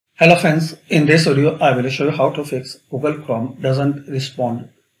Hello friends, in this video I will show you how to fix Google Chrome doesn't respond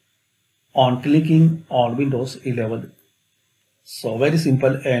on clicking on Windows 11. So very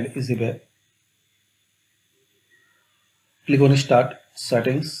simple and easy way. Click on Start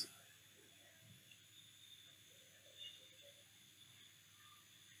Settings.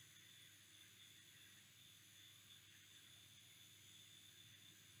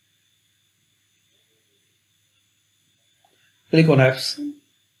 Click on Apps.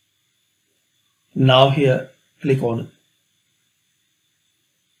 Now here click on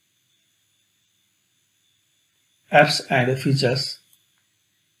Apps and Features.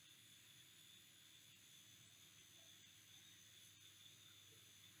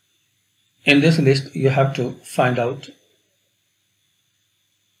 In this list you have to find out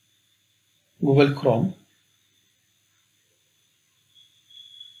Google Chrome.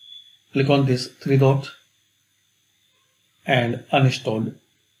 Click on this three dot and uninstall.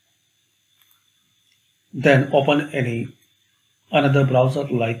 Then open another browser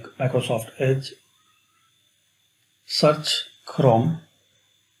like Microsoft Edge. Search Chrome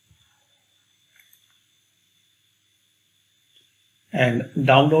and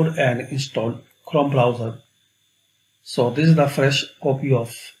download and install Chrome browser. So this is the fresh copy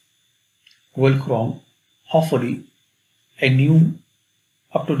of Google Chrome. Hopefully a new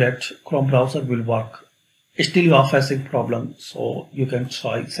up-to-date Chrome browser will work. Still you are facing problem, so you can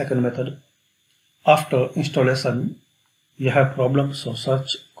try second method. After installation you have problem, so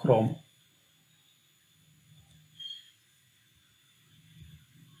search Chrome.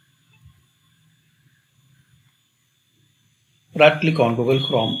 Right click on Google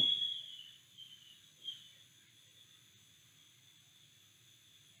Chrome.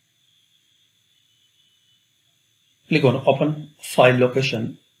 Click on Open File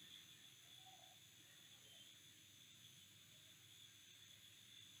Location.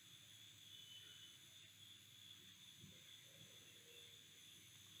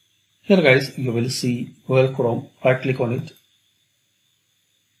 Here guys, you will see Google Chrome. Right click on it.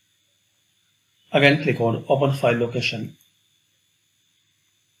 Again click on Open File Location.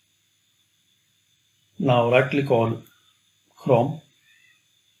 Now right click on Chrome.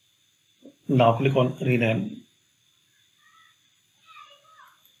 Now click on Rename.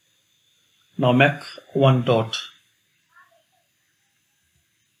 Now make one dot.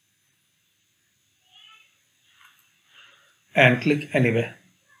 And click Anywhere.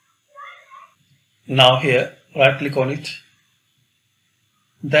 Now here right click on it.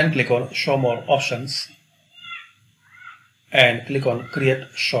 Then click on Show More Options. And click on Create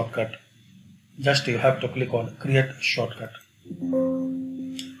Shortcut. Just you have to click on Create Shortcut.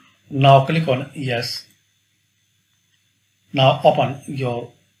 Now click on Yes. Now open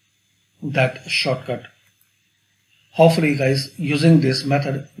that shortcut. Hopefully guys, using this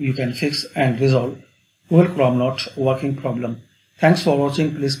method you can fix and resolve Google Chrome not working problem. Thanks for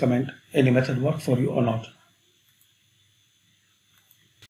watching. Please comment any method work for you or not.